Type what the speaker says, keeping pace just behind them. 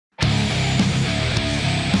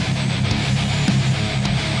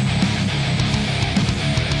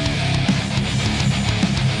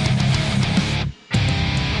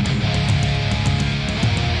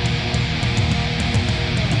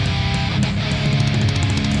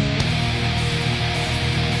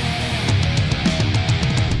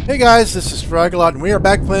Hey guys, this is Fractal, and we are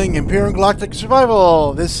back playing Empyrion Galactic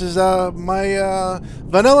Survival. This is my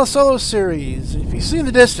vanilla solo series. If you see in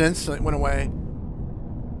the distance, it went away.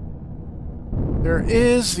 There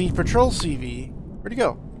is the patrol CV. Where'd he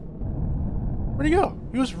go? Where'd he go?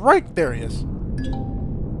 He was right there. He is.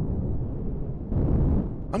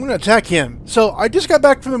 I'm gonna attack him. So I just got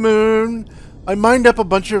back from the moon. I mined up a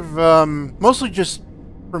bunch of mostly just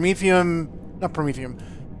magnesium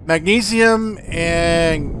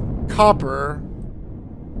and copper.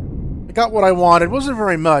 I got what I wanted. It wasn't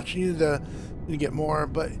very much. Needed to get more,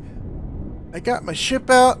 but I got my ship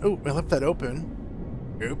out. Oh, I left that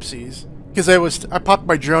open. Oopsies. Because I popped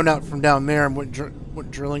my drone out from down there and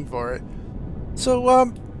went drilling for it. So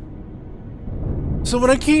when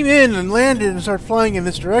I came in and landed and started flying in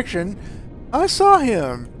this direction, I saw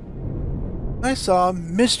him. I saw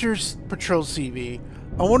Mr. Patrol CV.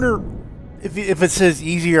 I wonder if it says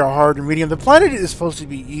easy or hard or medium. The planet is supposed to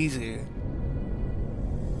be easy.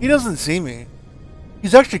 He doesn't see me.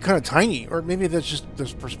 He's actually kind of tiny, or maybe that's just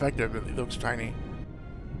this perspective. It looks tiny.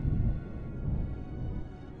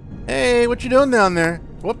 Hey, what you doing down there?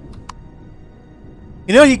 Whoop.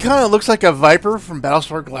 You know, he kind of looks like a Viper from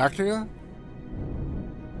Battlestar Galactica.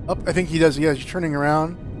 Oh, I think he does. Yeah, he's turning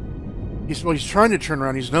around. He's trying to turn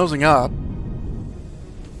around. He's nosing up.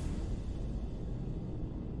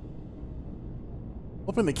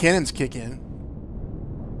 Hoping the cannons kick in.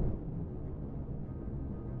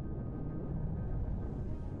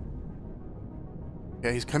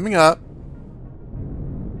 Okay, he's coming up.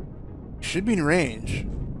 Should be in range.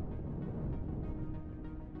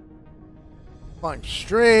 Flying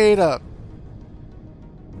straight up.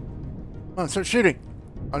 Come on, start shooting.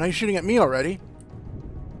 Oh, now he's shooting at me already.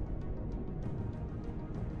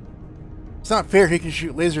 It's not fair he can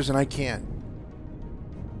shoot lasers and I can't.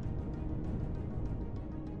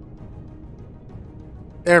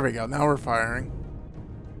 There we go. Now we're firing.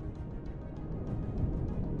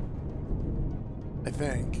 I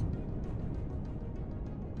think.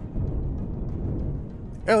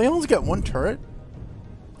 Oh, he only got one turret.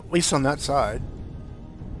 At least on that side.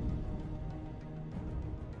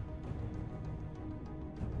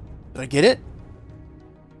 Did I get it?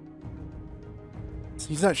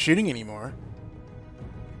 He's not shooting anymore.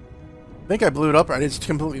 I think I blew it up. I just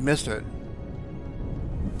completely missed it.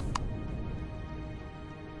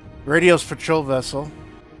 Radio's patrol vessel.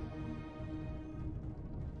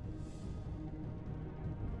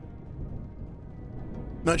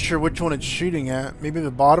 Not sure which one it's shooting at. Maybe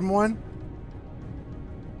the bottom one?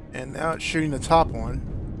 And now it's shooting the top one.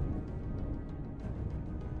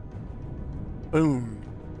 Boom.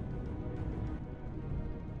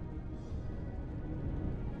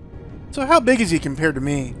 So how big is he compared to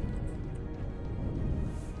me?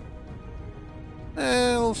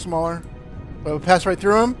 A little smaller. But we'll pass right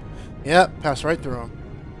through him? Yep, pass right through him.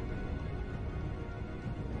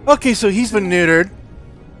 Okay, so he's been neutered.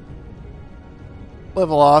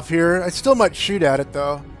 Level off here. I still might shoot at it,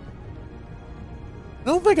 though. I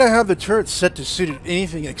don't think I have the turrets set to suit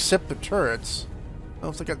anything except the turrets. I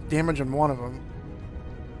don't think I got damage on one of them.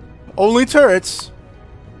 Only turrets!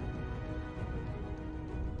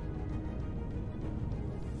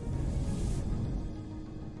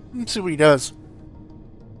 Let's see what he does.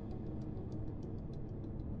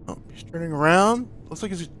 Oh, he's turning around. Looks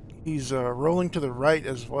like he's rolling to the right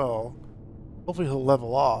as well. Hopefully he'll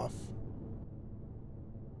level off.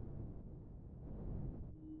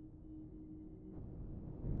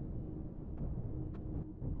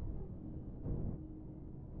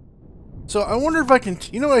 So I wonder if I can...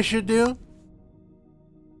 You know what I should do?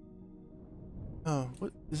 Oh,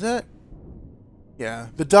 what is that? Yeah,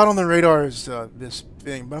 the dot on the radar is this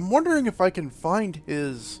thing. But I'm wondering if I can find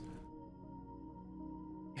his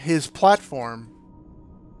platform.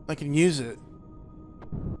 I can use it.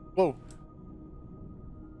 Whoa.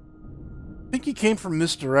 I think he came from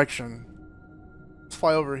this direction. Let's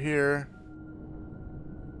fly over here.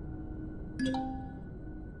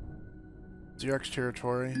 Xerox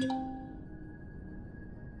territory.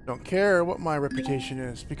 Don't care what my reputation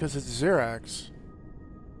is because it's Xerox.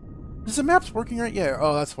 Is the map's working right? Yeah.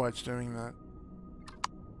 Oh, that's why it's doing that.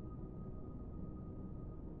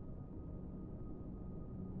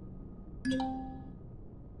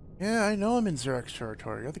 Yeah, I know I'm in Xerox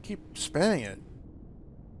territory. I have to keep spamming it.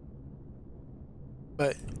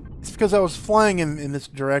 But it's because I was flying in this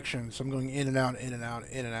direction, so I'm going in and out, in and out,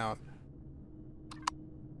 in and out.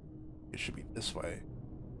 It should be this way.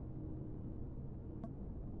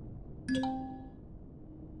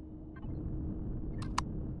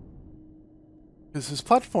 Because this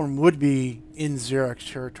platform would be in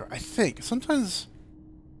Xerox territory, I think. Sometimes...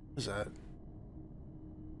 What is that?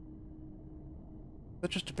 that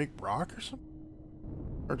just a big rock or something?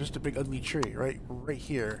 Or just a big ugly tree, right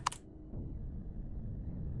here.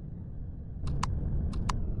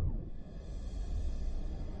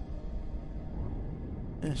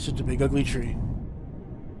 It's just a big ugly tree.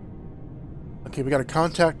 Okay, we got a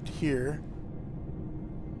contact here.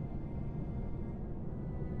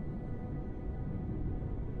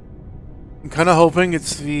 I'm kind of hoping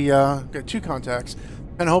it's the, got two contacts.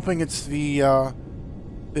 Kind of hoping it's the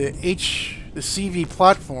CV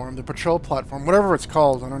platform, the patrol platform, whatever it's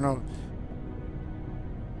called, I don't know.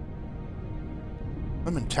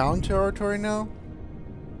 I'm in Talon territory now?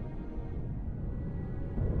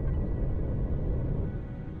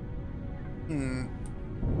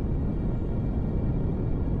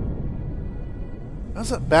 How's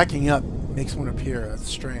that backing up makes one appear? That's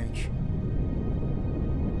strange.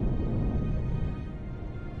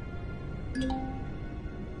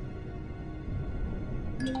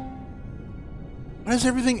 Why is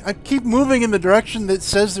everything... I keep moving in the direction that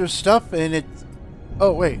says there's stuff and it...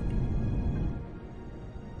 Oh, wait.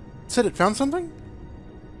 It said it found something?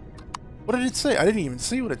 What did it say? I didn't even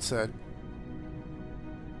see what it said.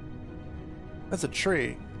 That's a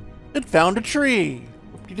tree. It found a tree!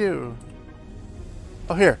 Whoop-de-doo.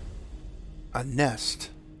 Oh, here. A nest.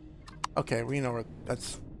 Okay, we know where...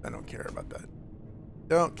 That's... I don't care about that.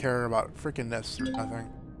 Don't care about freaking nests or nothing.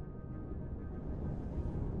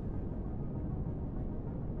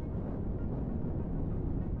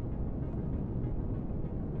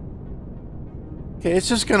 Okay, it's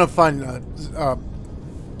just gonna find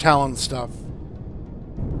Talon stuff.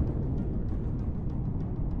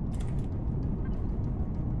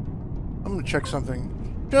 I'm gonna check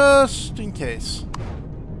something just in case.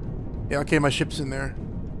 Yeah, okay, my ship's in there.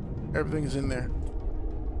 Everything's in there.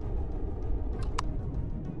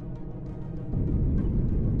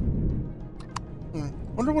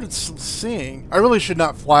 Wonder what it's seeing. I really should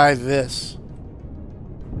not fly this.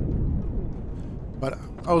 But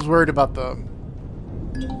I was worried about the...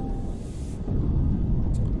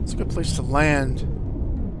 It's a good place to land.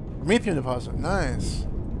 Promethean deposit, nice.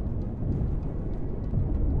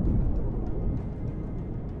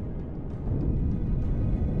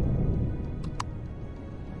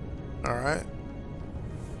 Alright.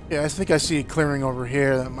 Yeah, I think I see a clearing over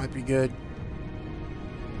here. That might be good.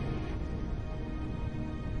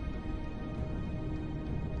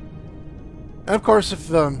 And of course, if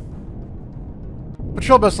the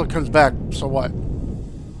patrol vessel comes back, so what?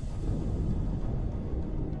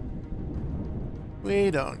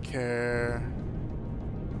 We don't care.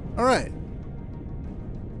 Alright.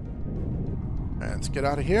 Let's get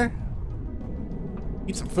out of here.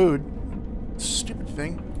 Eat some food. Stupid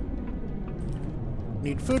thing.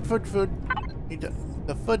 Need food, food, food. Need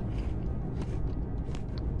the food.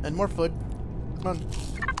 And more food. Come on.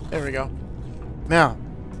 There we go. Now.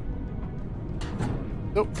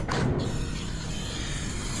 Nope.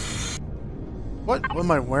 What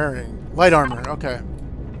am I wearing? Light armor, okay.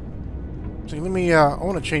 So let me, I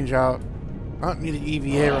want to change out. I don't need an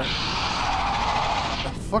EVA right.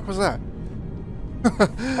 The fuck was that?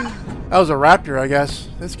 That was a Raptor, I guess.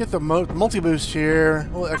 Let's get the multi-boost here. A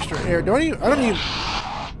little extra air. I don't even...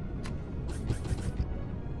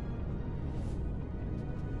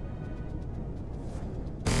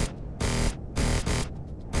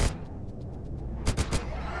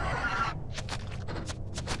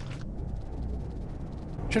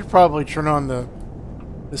 Should probably turn on the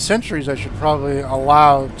sentries. I should probably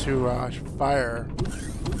allow to fire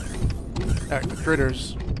at the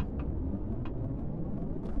critters.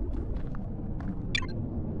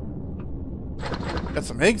 Got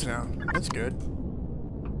some eggs now. That's good.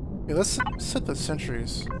 Okay, let's set the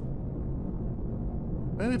sentries.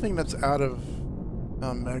 Anything that's out of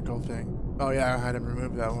medical thing. Oh yeah, I had to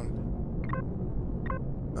remove that one.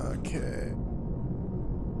 Okay.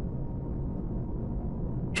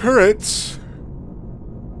 Turrets.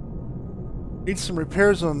 Need some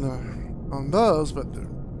repairs on those, but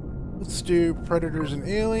let's do predators and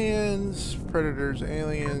aliens. Predators,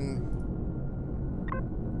 alien.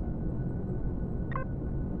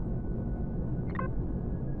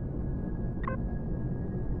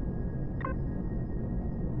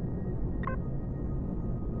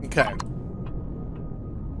 Okay.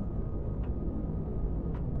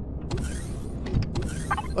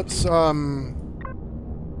 Let's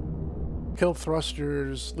kill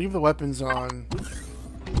thrusters, leave the weapons on.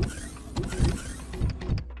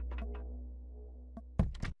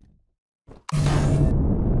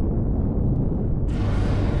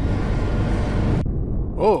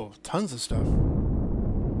 Oh, tons of stuff.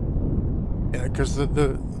 Yeah, because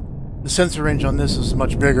the sensor range on this is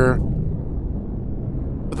much bigger.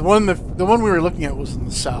 But the one we were looking at was in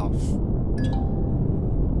the south.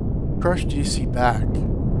 Crushed DC back.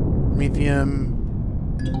 Promethium.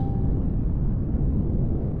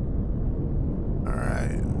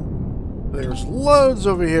 Alright. There's loads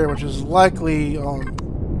over here, which is likely all...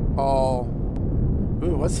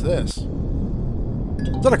 Ooh, what's this?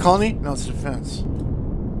 Is that a colony? No, it's defense.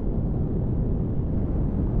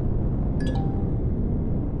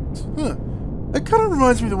 Huh. That kind of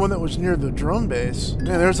reminds me of the one that was near the drone base.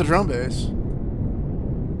 Yeah, there's the drone base.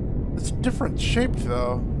 It's different shaped,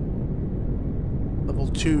 though. Level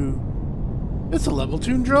 2. It's a level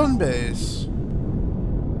 2 drone base.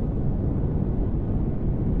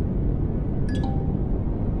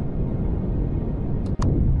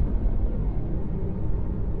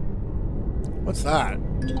 What's that?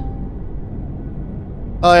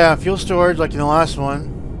 Oh yeah, fuel storage like in the last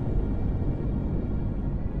one.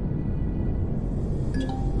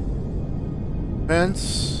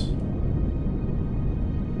 Vents.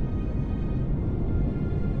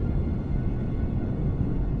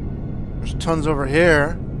 There's tons over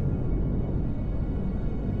here.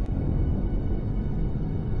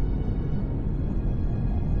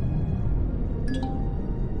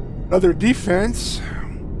 Another defense.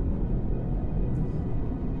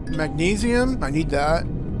 Magnesium, I need that.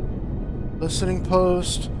 Listening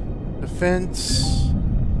post, defense.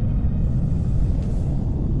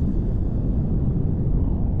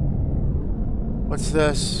 What's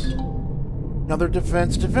this? Another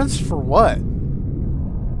defense. Defense for what?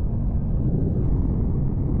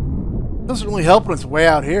 Doesn't really help when it's way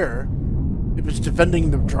out here. If it's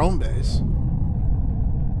defending the drone base.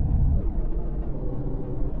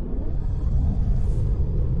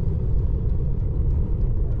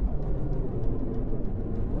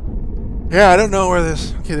 Yeah, I don't know where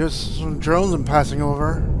this... Okay, there's some drones I'm passing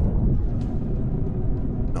over.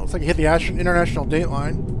 No, looks like I hit the international date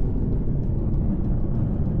line.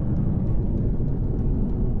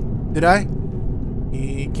 Did I?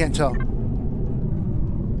 You can't tell.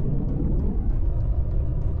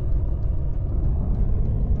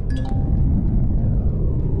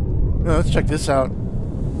 Oh, let's check this out.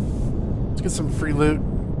 Let's get some free loot.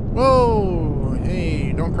 Whoa!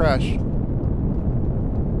 Hey, don't crash.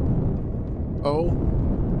 Oh.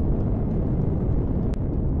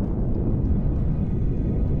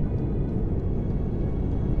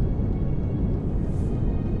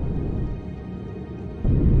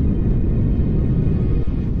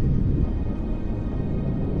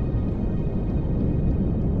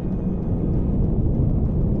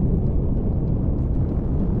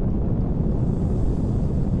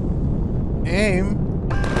 Aim.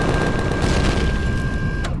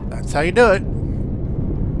 That's how you do it.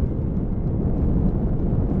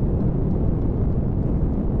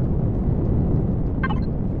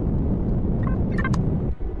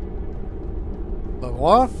 Level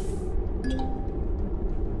off.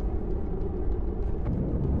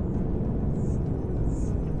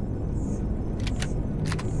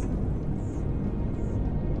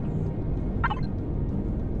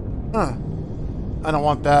 Huh. I don't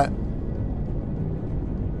want that.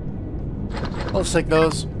 I'll take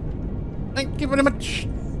those. Thank you very much.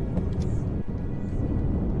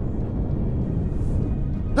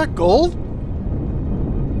 Is that gold?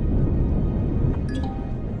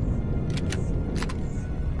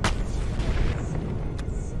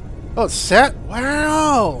 Oh, it's sat.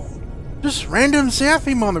 Wow! Just random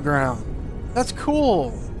sapphire on the ground. That's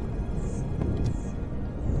cool.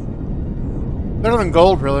 Better than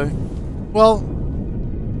gold, really. Well,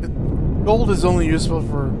 gold is only useful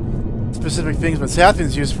for specific things, but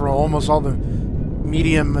sapphine's used for almost all the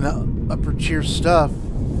medium and upper tier stuff. I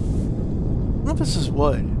don't know if this is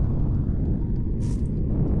wood.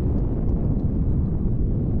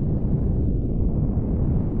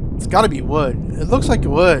 It's gotta be wood. It looks like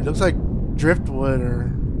wood. It looks like driftwood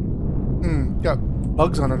or... got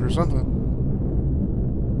bugs on it or something.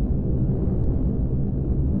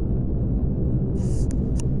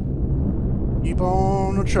 Keep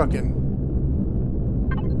on trucking.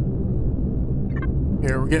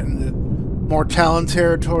 Here, we're getting the more Talon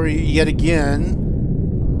territory yet again.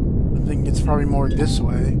 I think it's probably more this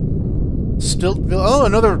way. Stilt Village. Oh,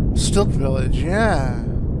 another Stilt Village. Yeah.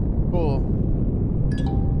 Cool.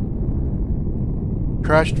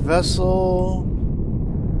 Crashed vessel.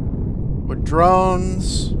 With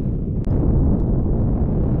drones.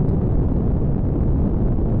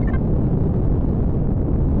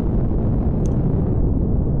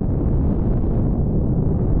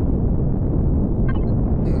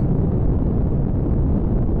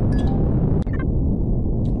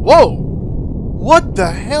 Whoa! What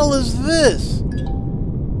the hell is this?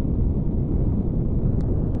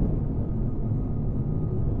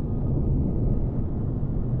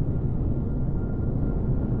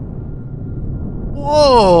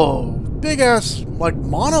 Oh, big ass, like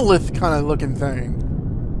monolith kind of looking thing.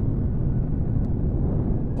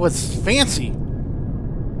 What's fancy?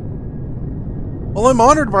 Well, I'm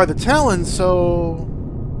honored by the talent, so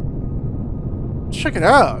check it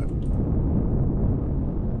out.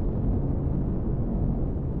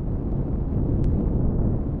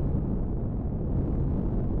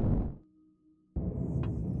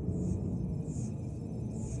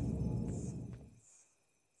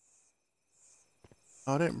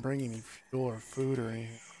 I didn't bring any fuel or food or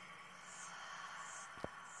anything.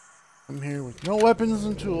 I'm here with no weapons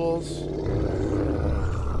and tools.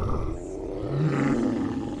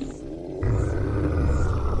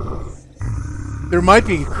 There might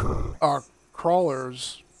be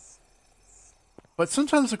crawlers, but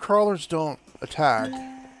sometimes the crawlers don't attack.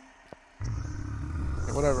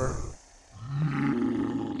 Okay, whatever.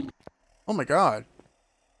 Oh my god.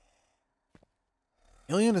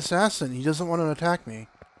 Alien assassin, he doesn't want to attack me.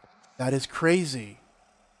 That is crazy.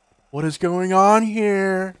 What is going on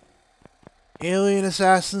here? Alien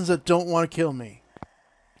assassins that don't want to kill me.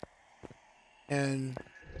 And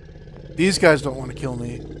these guys don't want to kill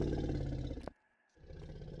me.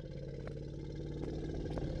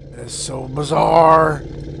 That is so bizarre.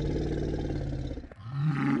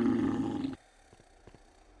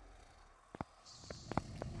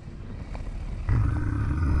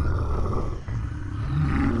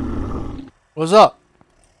 What's up?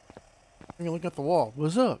 I'm gonna look at the wall.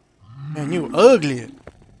 What's up? Man, you ugly.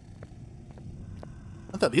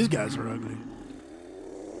 I thought these guys were ugly.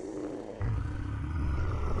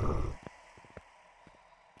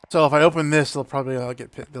 So if I open this, they'll probably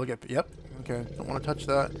they'll get yep. Okay, don't want to touch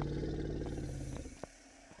that.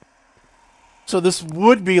 So this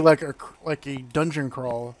would be like a dungeon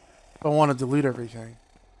crawl if I wanted to loot everything.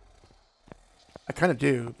 I kind of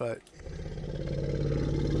do, but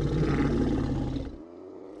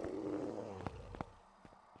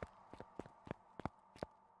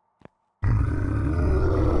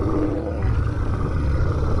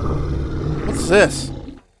what's this?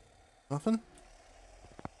 Nothing?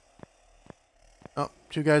 Oh,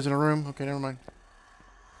 two guys in a room. Okay, never mind.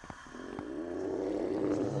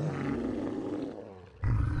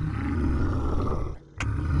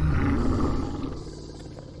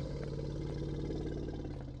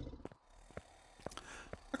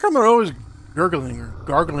 How come they're always gurgling or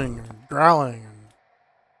gargling or growling?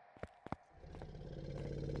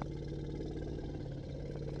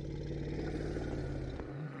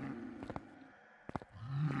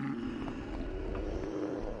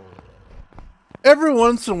 Every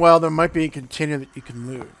once in a while, there might be a container that you can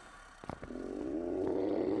loot.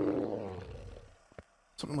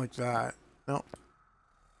 Something like that. No.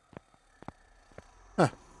 Huh.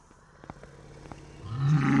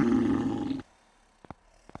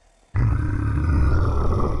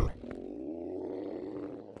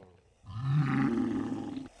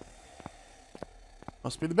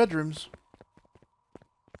 Must be the bedrooms.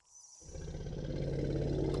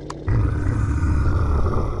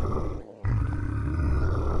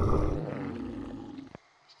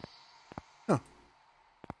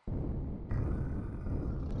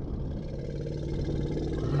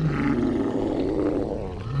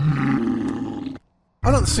 I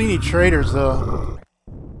don't see any traders, though.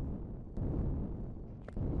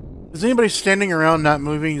 Is anybody standing around not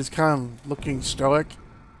moving, just kind of looking stoic?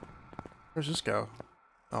 Where's this go?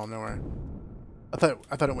 Oh, nowhere. I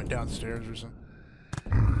thought it went downstairs or something.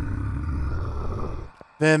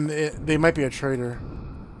 Then they might be a trader.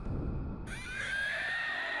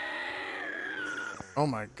 Oh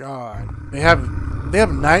my god. They have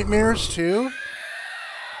nightmares too?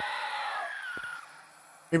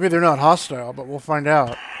 Maybe they're not hostile, but we'll find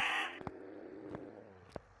out.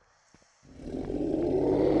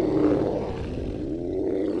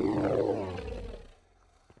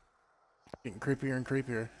 Getting creepier and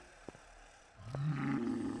creepier.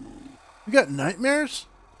 You got nightmares?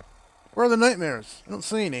 Where are the nightmares? I don't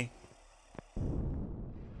see any.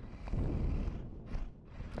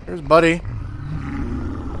 There's Buddy.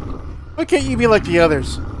 Why can't you be like the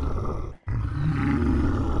others?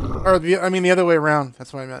 Or, I mean the other way around.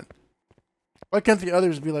 That's what I meant. Why can't the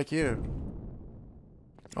others be like you?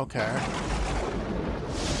 Okay.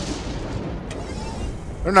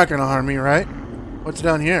 They're not gonna harm me, right? What's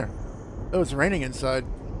down here? Oh, it's raining inside.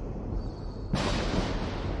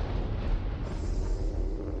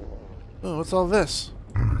 Oh, what's all this?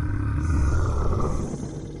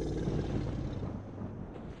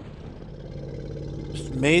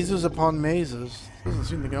 Just mazes upon mazes. Doesn't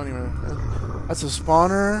seem to go anywhere. That's a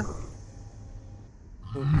spawner.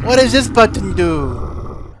 What does this button do?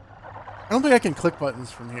 I don't think I can click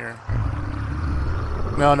buttons from here.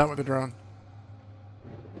 No, not with the drone.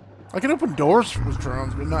 I can open doors with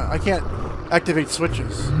drones, but not. I can't activate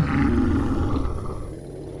switches.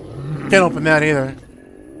 Can't open that either.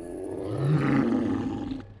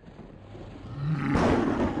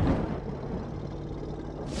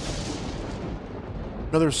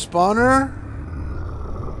 Another spawner.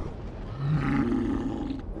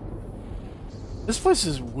 This place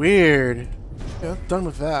is weird. Yeah, done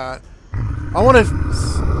with that. I want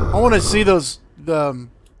to see those the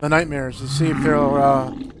nightmares to see if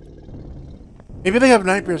they're maybe they have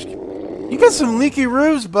nightmares. You got some leaky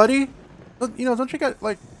roofs, buddy. You know, don't you got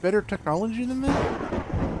like better technology than that?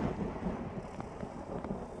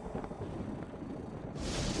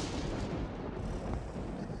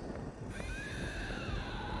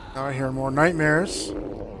 Now I hear more nightmares.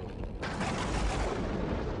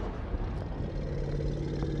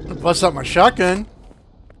 I'm gonna bust out my shotgun.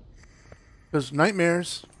 Those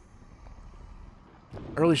nightmares.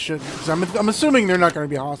 I really should, because I'm assuming they're not going to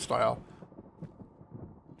be hostile.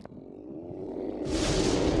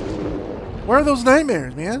 Where are those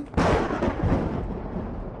nightmares, man?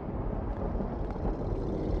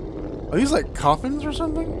 Are these like coffins or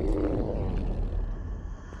something?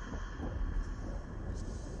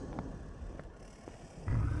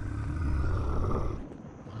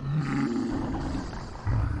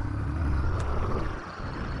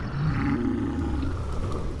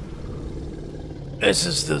 This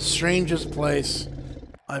is the strangest place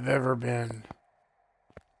I've ever been.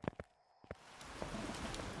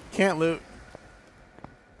 Can't loot.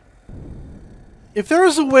 If there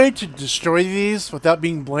was a way to destroy these without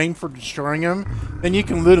being blamed for destroying them, then you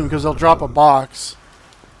can loot them because they'll drop a box.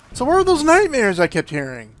 So where are those nightmares I kept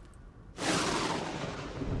hearing?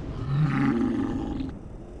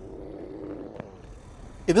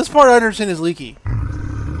 Okay, this part I understand is leaky.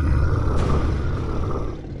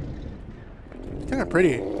 Kind of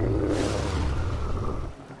pretty.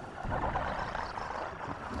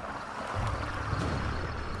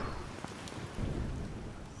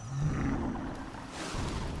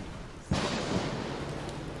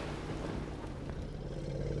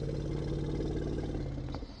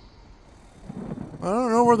 I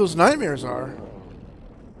don't know where those nightmares are.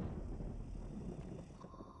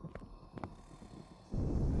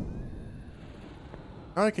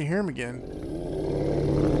 Now I can hear them again.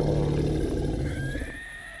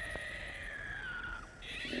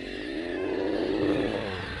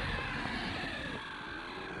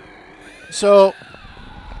 So,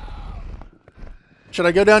 should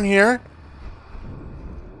I go down here?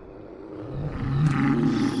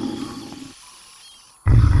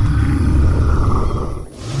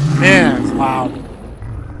 Man, it's loud.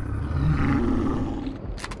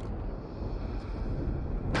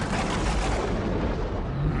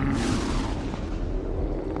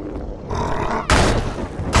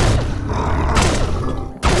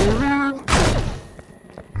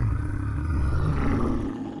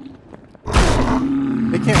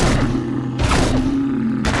 They can't.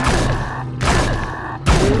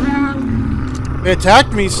 They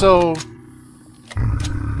attacked me, so.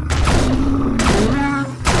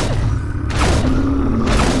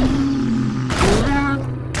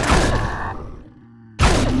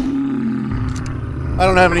 I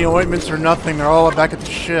don't have any ointments or nothing. They're all back at the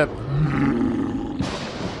ship.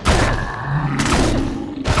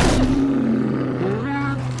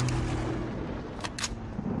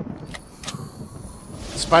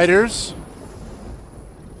 Spiders.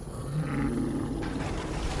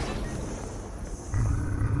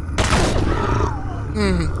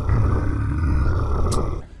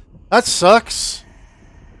 That sucks.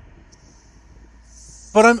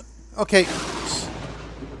 But I'm okay.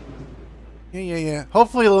 Yeah.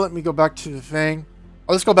 Hopefully it'll let me go back to the thing.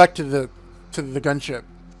 Oh, let's go back to the gunship.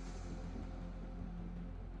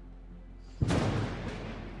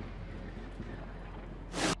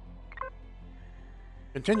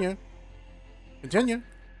 Continue. Continue.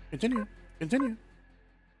 Continue. Continue.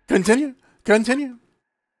 Continue. Continue.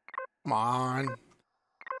 Come on.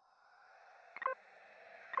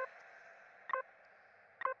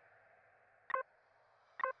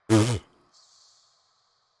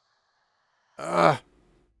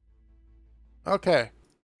 Okay. Is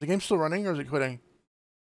the game still running or is it quitting?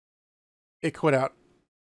 It quit out.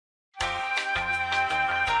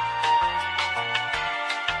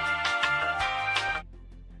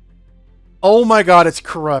 Oh my god, it's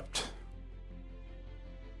corrupt.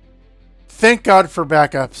 Thank God for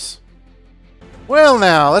backups. Well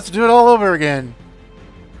now, let's do it all over again.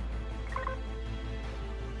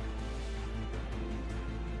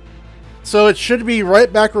 So it should be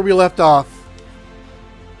right back where we left off.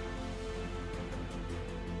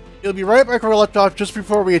 It'll be right back where we left off just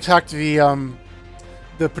before we attacked the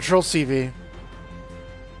patrol CV.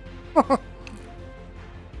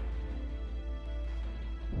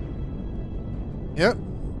 Yep.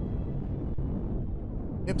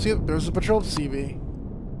 Yep, see, there's the patrol CV.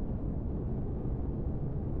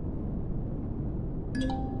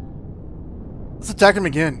 Let's attack him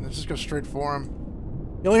again. Let's just go straight for him.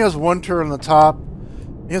 He only has one turret on the top.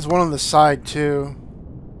 He has one on the side, too.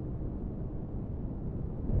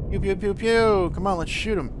 Pew, pew, pew, pew. Come on, let's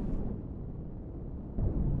shoot him.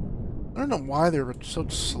 I don't know why they were so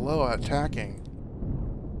slow at attacking.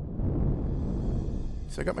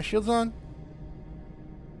 So I got my shields on?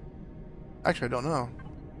 Actually, I don't know.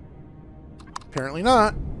 Apparently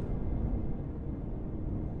not.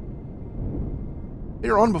 They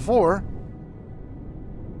were on before.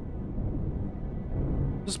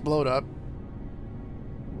 Just blow it up.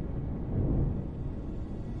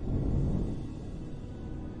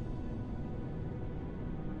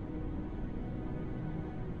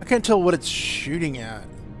 I can't tell what it's shooting at.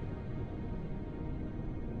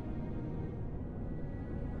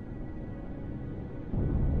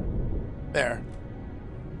 There.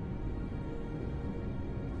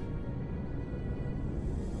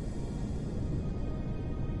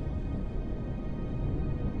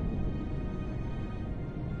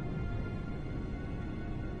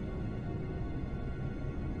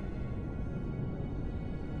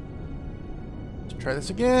 Let's try this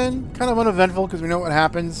again. Kind of uneventful because we know what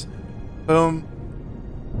happens. Boom.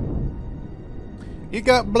 You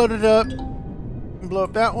got bloated up. Blow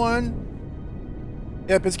up that one.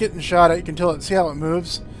 Yep, it's getting shot at. You can tell it. See how it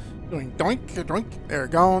moves? Doing doink, doink. There,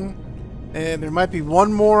 gone. And there might be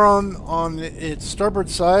one more on its starboard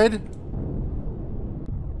side.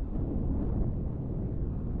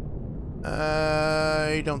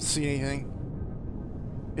 I don't see anything.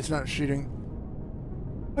 It's not shooting.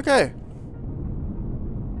 Okay.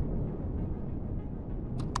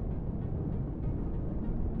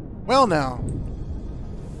 Well now.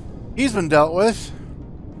 He's been dealt with.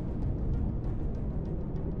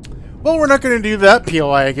 Well, we're not going to do that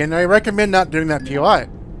POI again. I recommend not doing that POI.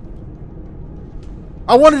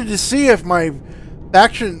 I wanted to see if my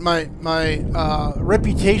faction, my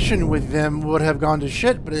reputation with them would have gone to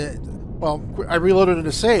shit, but well, I reloaded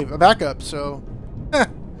a save, a backup, so...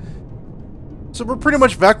 So we're pretty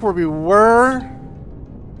much back where we were.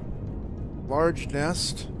 Large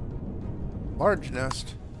nest. Large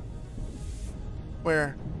nest.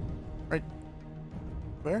 Where? Right...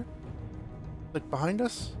 Where? Like behind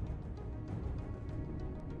us?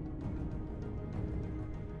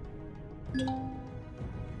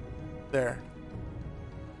 There.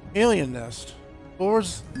 Alien nest.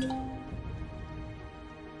 Where's... I'm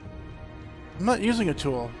not using a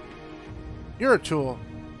tool. You're a tool.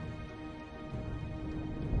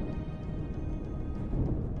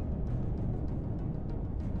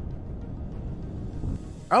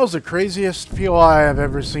 That was the craziest POI I've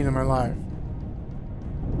ever seen in my life.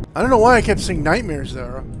 I don't know why I kept seeing nightmares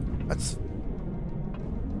there. That's...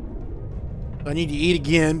 I need to eat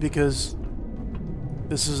again because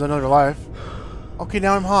this is another life. Okay,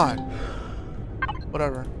 now I'm hot.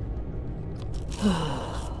 Whatever.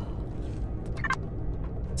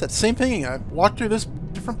 It's that same thing. I walked through this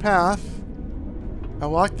different path. I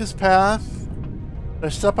walked this path. Did I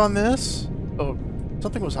step on this? Oh,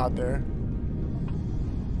 something was hot there.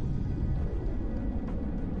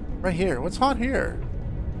 Right here. What's hot here?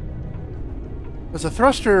 There's a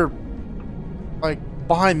thruster, like,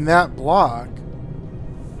 behind that block.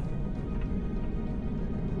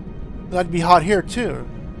 That'd be hot here, too.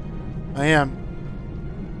 I am.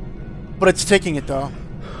 But it's taking it, though.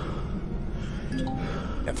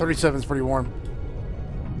 Yeah, 37 is pretty warm.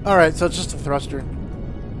 Alright, so it's just a thruster.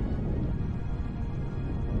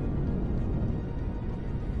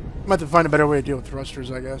 I might have to find a better way to deal with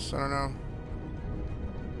thrusters, I guess. I don't know.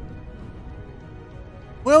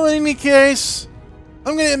 Well, in any case,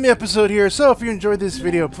 I'm going to end the episode here. So if you enjoyed this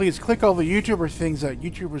video, please click all the YouTuber things that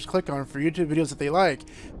YouTubers click on for YouTube videos that they like.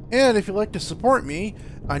 And if you'd like to support me,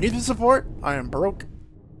 I need the support. I am broke.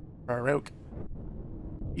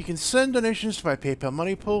 You can send donations to my PayPal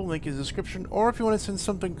money pool, link in the description, or if you want to send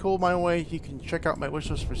something cool my way, you can check out my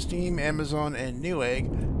wishlist for Steam, Amazon, and Newegg.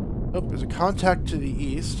 Oh, there's a contact to the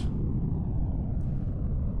east.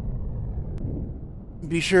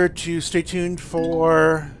 Be sure to stay tuned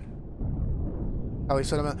for...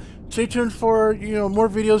 Stay tuned for, you know, more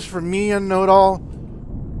videos from me and Know It All.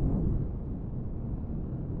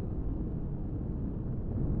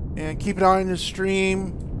 And keep an eye on the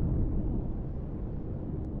stream.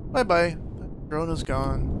 Bye-bye. That drone is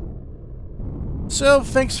gone. So,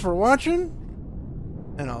 thanks for watching.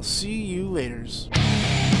 and I'll see you laters.